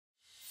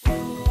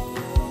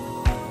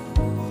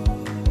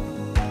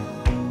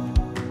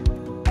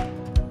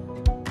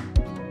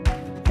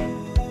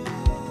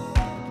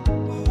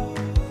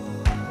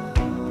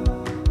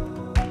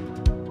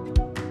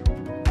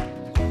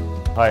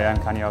Hi,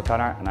 I'm Connie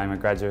O'Connor and I'm a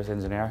graduate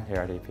engineer here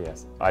at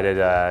EPS. I did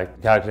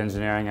chemical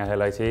engineering at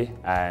LIT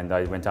and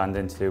I went on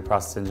then to do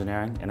process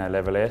engineering in a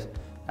level 8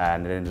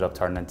 and it ended up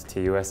turning into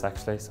TUS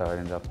actually, so I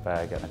ended up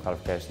getting a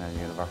qualification at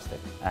university.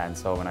 And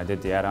so when I did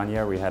the add-on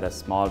year we had a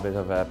small bit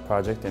of a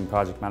project in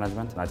project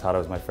management and I thought it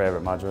was my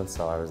favourite module,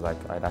 so I was like,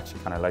 I'd actually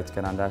kind of like to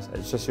get on that.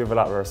 It's just you have a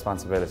lot of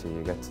responsibility,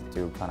 you get to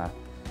do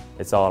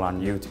it's all on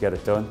you to get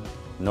it done.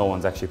 No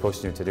one's actually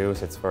pushing you to do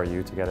it, it's for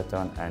you to get it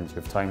done and you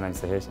have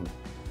timelines to hit. And,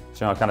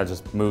 you know, it kind of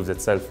just moves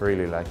itself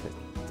really, like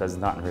there's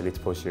nothing really to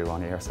push you,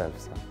 only yourself.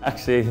 So.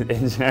 Actually,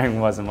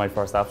 engineering wasn't my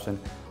first option.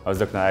 I was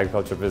looking at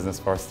agriculture business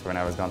first when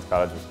I was going to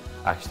college, which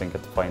I actually didn't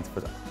get the point,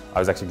 but I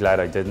was actually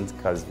glad I didn't,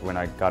 because when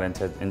I got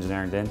into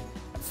engineering then,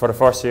 for the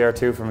first year or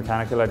two for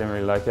mechanical I didn't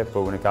really like it,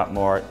 but when it got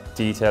more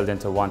detailed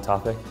into one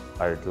topic,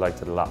 I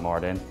liked it a lot more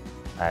then.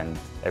 And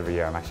every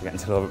year I'm actually getting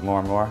to a little bit more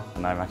and more,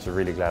 and I'm actually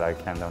really glad I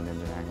came down the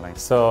engineering line.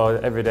 So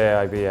every day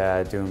I'd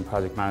be doing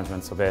project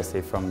management, so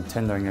basically from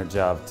tendering a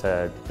job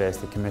to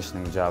basically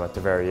commissioning a job at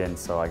the very end,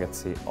 so I get to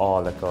see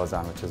all that goes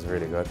on, which is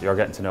really good. You're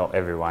getting to know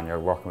everyone, you're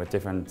working with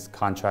different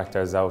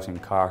contractors out in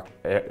Cork,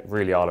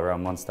 really all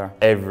around Munster.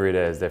 Every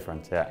day is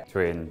different, yeah.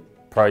 Between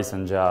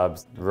pricing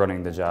jobs,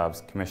 running the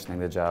jobs, commissioning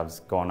the jobs,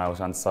 going out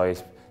on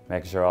site,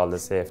 making sure all the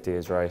safety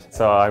is right.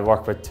 So I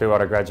work with two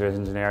other graduate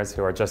engineers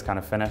who are just kind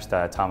of finished,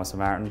 Thomas and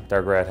Martin.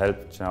 They're great help,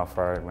 you know,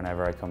 for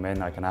whenever I come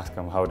in, I can ask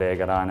them how they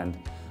get on and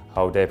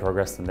how they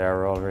progressed in their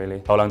role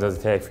really. How long does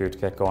it take for you to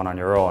get going on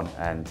your own?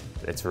 And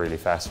it's really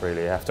fast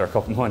really. After a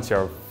couple of months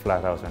you're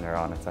flat out on your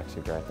own. It's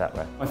actually great that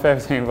way. My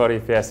favourite thing about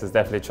EPS is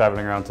definitely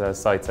travelling around to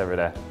sites every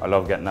day. I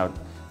love getting out.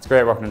 It's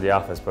great working in the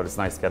office, but it's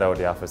nice to get out of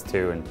the office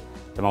too. And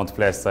the amount of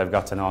places I've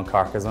got to know in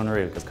Cork is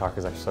unreal, because Cork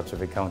is actually such a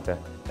big county.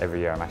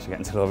 Every year I'm actually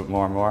getting to a little bit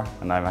more and more,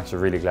 and I'm actually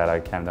really glad I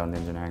came down the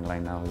engineering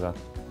line now as well.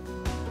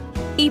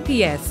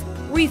 EPS,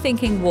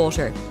 Rethinking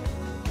Water.